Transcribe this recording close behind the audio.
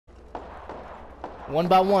One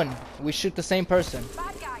by one. We shoot the same person.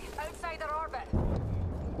 Bad guy, outside their orbit.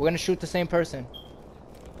 We're gonna shoot the same person.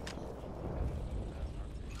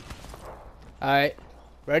 Alright.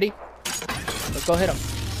 Ready? Let's go hit him.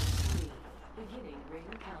 Beginning ring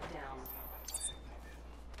countdown.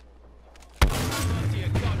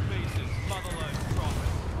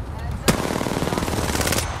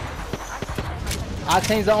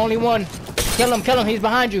 Octane's the only one. Kill him, kill him. He's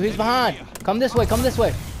behind you. He's behind. Come this way, come this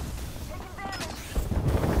way.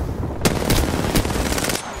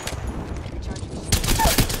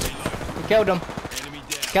 We killed him.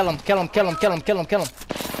 Kill him, kill him, kill him, kill him, kill him, kill him.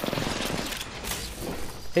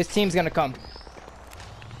 His team's gonna come.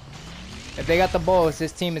 If they got the balls,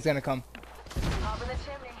 his team is gonna come. Top of the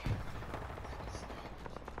chimney.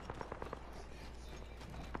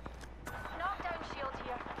 Knockdown shield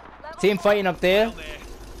here. Level Team 4. fighting up there.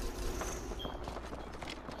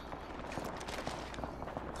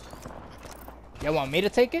 Y'all want me to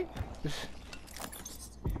take it?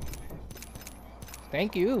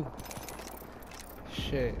 Thank you.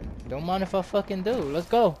 Shit. Don't mind if I fucking do. Let's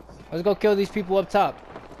go. Let's go kill these people up top.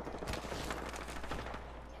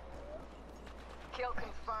 Kill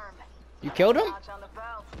confirmed. You killed him? Notch on the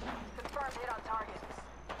belt. Confirmed hit on target.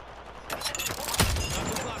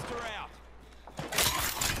 Cluster out.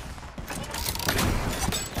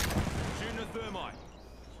 Shooting a thermite.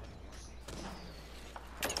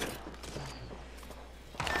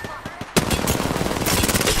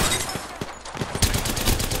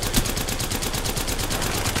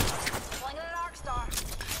 Slinging an arc star.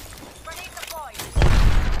 Grenade deployed.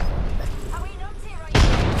 Are we numpty right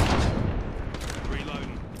here?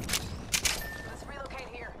 Reloading. Let's relocate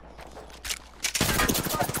here.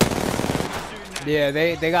 Yeah,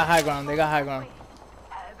 they got high ground. They got high ground.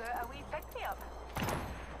 But a wee pick me up.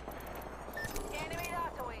 Enemy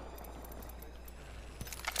that way.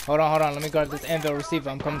 Hold on, hold on. Let me grab this anvil receiver.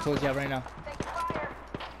 I'm coming towards y'all right now. Take fire.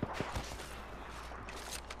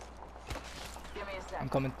 Give me a sec. I'm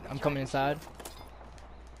coming inside.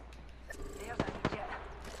 There's a jet.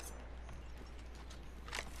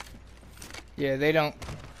 Yeah, they don't.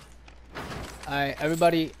 Alright,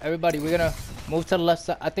 everybody, we're gonna move to the left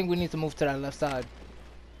side. I think we need to move to that left side.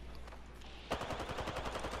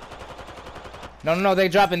 No, they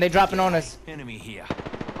dropping on us. Enemy here.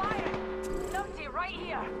 Fire! Numpty right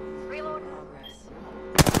here. Reload.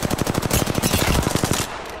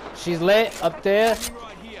 She's lit up there.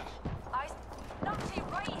 Right here. Numpty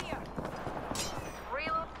right here.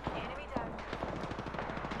 Reload. Enemy down.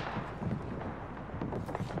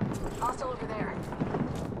 Hostile over there.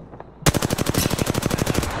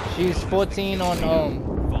 She's 14 on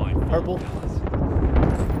Fine. purple.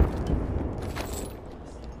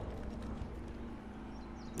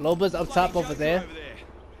 Loba's up top over there.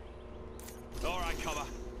 Alright, cover.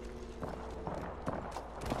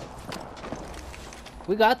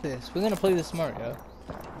 We got this. We're gonna play this smart, yo.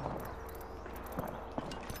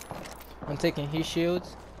 I'm taking heat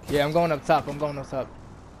shields. Yeah, I'm going up top. I'm going up top.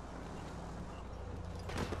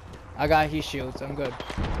 I got heat shields. I'm good.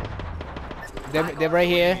 They're right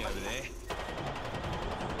here. Over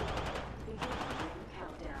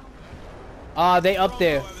there. They up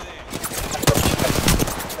there. Over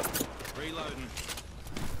there. Reloading.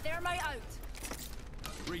 Thermite out.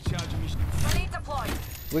 Recharging mission. Grenade deployed.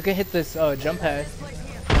 We can hit this jump pad. This place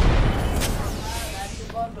here.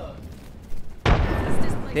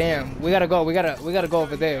 Damn, we gotta go. We gotta go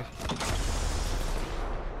over there.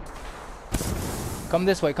 Come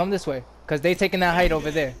this way. Cause they taking that height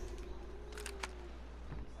over there.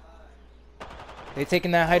 They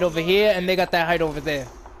taking that height over here, and they got that height over there.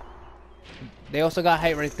 They also got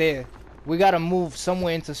height right there. We gotta move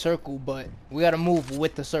somewhere into circle, but we gotta move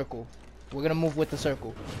with the circle. We're gonna move with the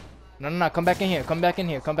circle. No. Come back in here. Come back in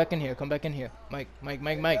here. Mike.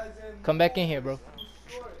 Come back in here, bro.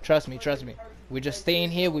 Trust me. We just stay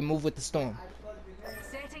in here. We move with the storm.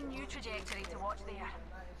 Setting new trajectory to watch there.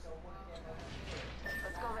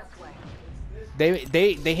 Let's go this way.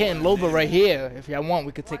 They hitting Loba right here. If y'all want,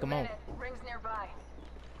 we could take them out. Rings nearby.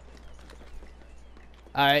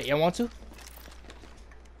 Alright, y'all want to?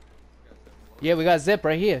 Yeah, we got zip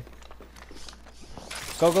right here.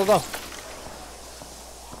 Go.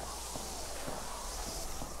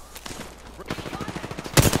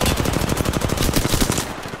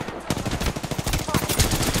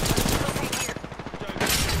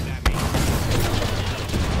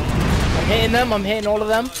 I'm hitting all of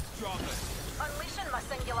them. Unleashing my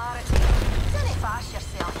singularity. Don't fast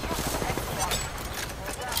yourself.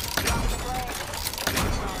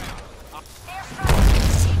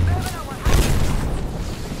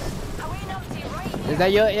 Is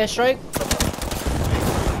that your airstrike?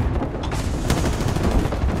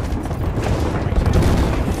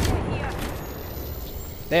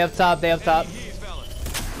 They up top, they up top. Enemy here, fellas.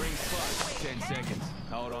 Rings close. 10 seconds.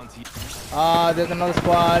 Hold on to you. Ah, there's another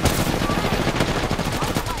squad.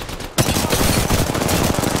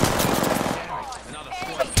 Another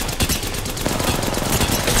squad.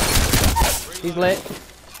 He's lit.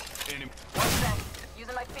 Enemy.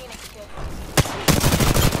 Using my Phoenix kit.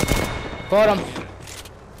 Caught him.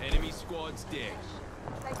 Enemy squad's dead.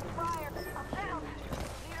 Nice fire. I'm down.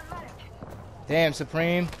 Need a medic. Damn,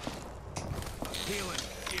 Supreme. Healing.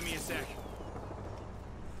 Give me a sec.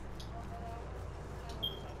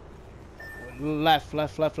 Left. Oh,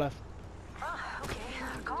 okay.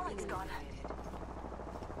 Calling's gone.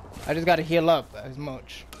 I just gotta heal up as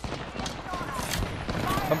much.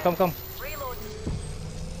 Come. Reloading.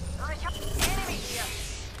 Enemy here.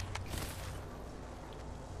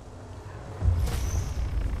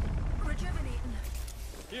 Rejuvenating.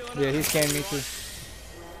 Healing Yeah, up. he's scanning me too.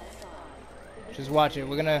 Just watch it.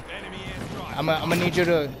 We're gonna. Enemy airstrike. I'm gonna need you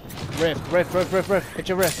to rift. Hit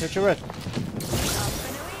your rift. Up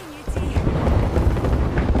and away, Newty.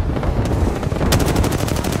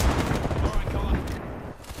 Alright, color.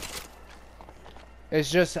 It's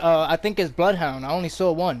just, I think it's Bloodhound. I only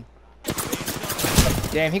saw one.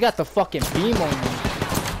 Damn, he got the fucking beam on me.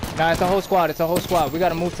 Nah, it's a whole squad. We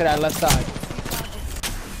gotta move to that left side.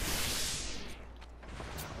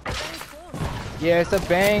 Yeah, it's a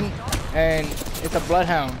bang, and it's a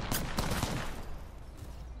Bloodhound.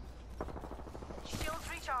 Shields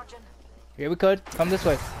recharging. Yeah, we could. Come this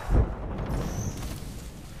way.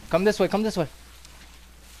 Come this way.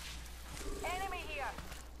 Enemy here.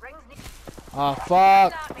 Rings need. Oh,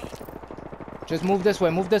 fuck. At me. Just move this way.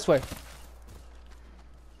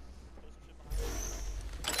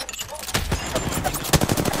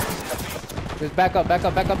 Just back up.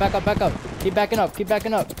 Keep backing up.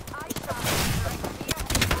 I shot.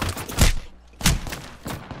 Rings here.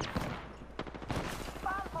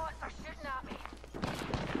 Bomb bots are shooting at me.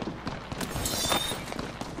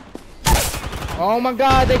 Oh my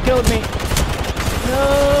god, they killed me.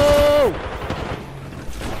 No!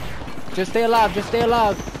 Just stay alive. Just stay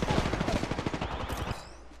alive.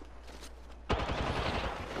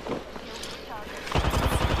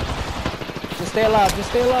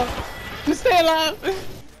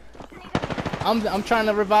 I'm trying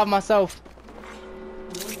to revive myself.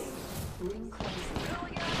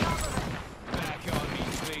 Back on me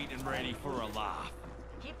feet and ready for a laugh.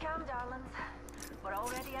 Keep calm, darlings. We're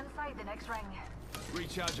already inside the next ring.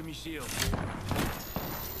 Recharging me shield.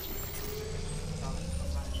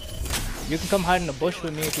 You can come hide in the bush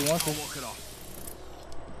with me if you want to. I'll walk it off.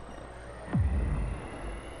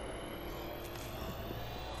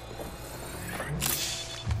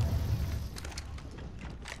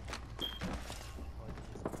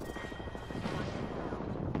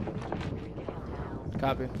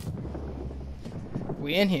 Copy.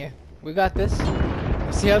 We in here. We got this.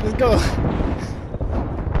 Let's see how this goes.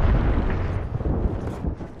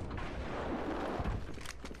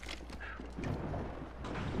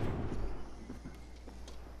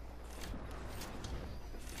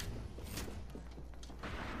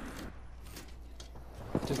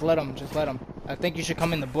 Just let him. I think you should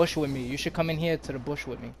come in the bush with me. You should come in here to the bush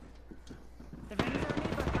with me. The ring's our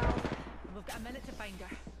neighbour, pal. We've got a minute to find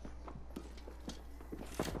her.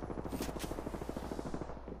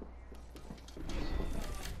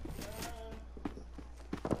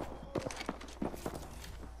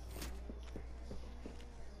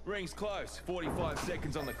 45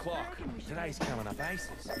 seconds on the clock. Today's coming up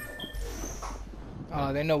aces.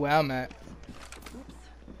 Oh, they know where I'm at.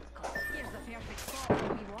 Here's the perfect spot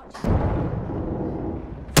for me watch.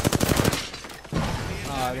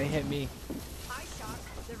 Oh, they hit me. Eye sharp.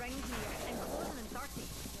 The ring's near. And closing in 30.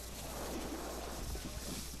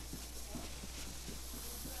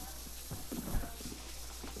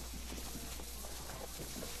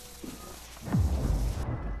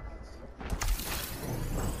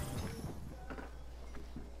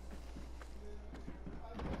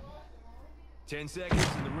 Ten seconds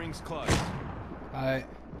and the ring's closed. Alright.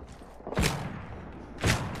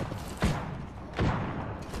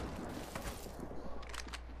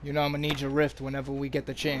 You know I'm gonna need your rift whenever we get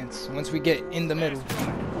the chance. Once we get in the middle.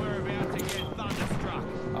 We're about to get thunderstruck.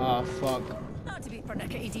 Oh, fuck. Not to be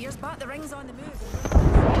pernickety dears, but the ring's on the move.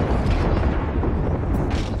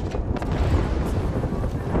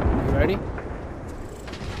 You ready?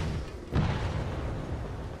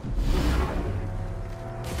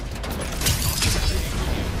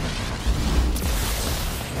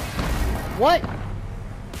 What?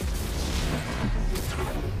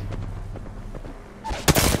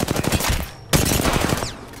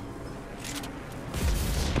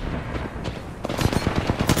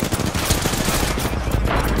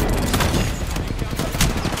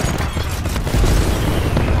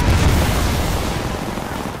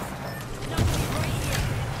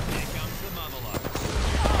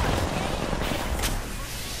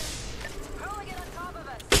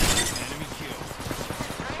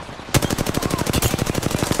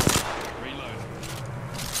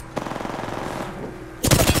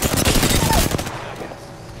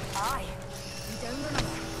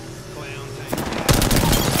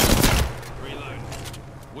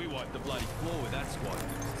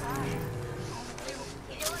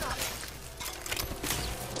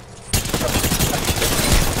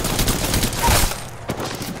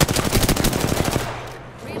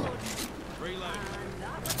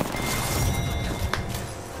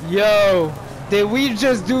 Yo, did we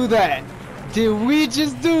just do that? Did we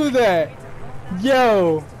just do that?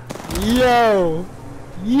 Yo, yo,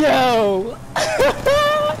 yo.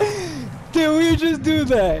 Did we just do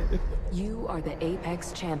that? You are the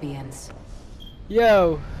Apex champions.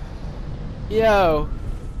 Yo, yo,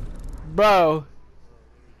 bro.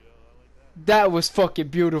 That was fucking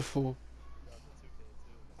beautiful.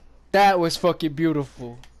 That was fucking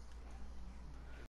beautiful.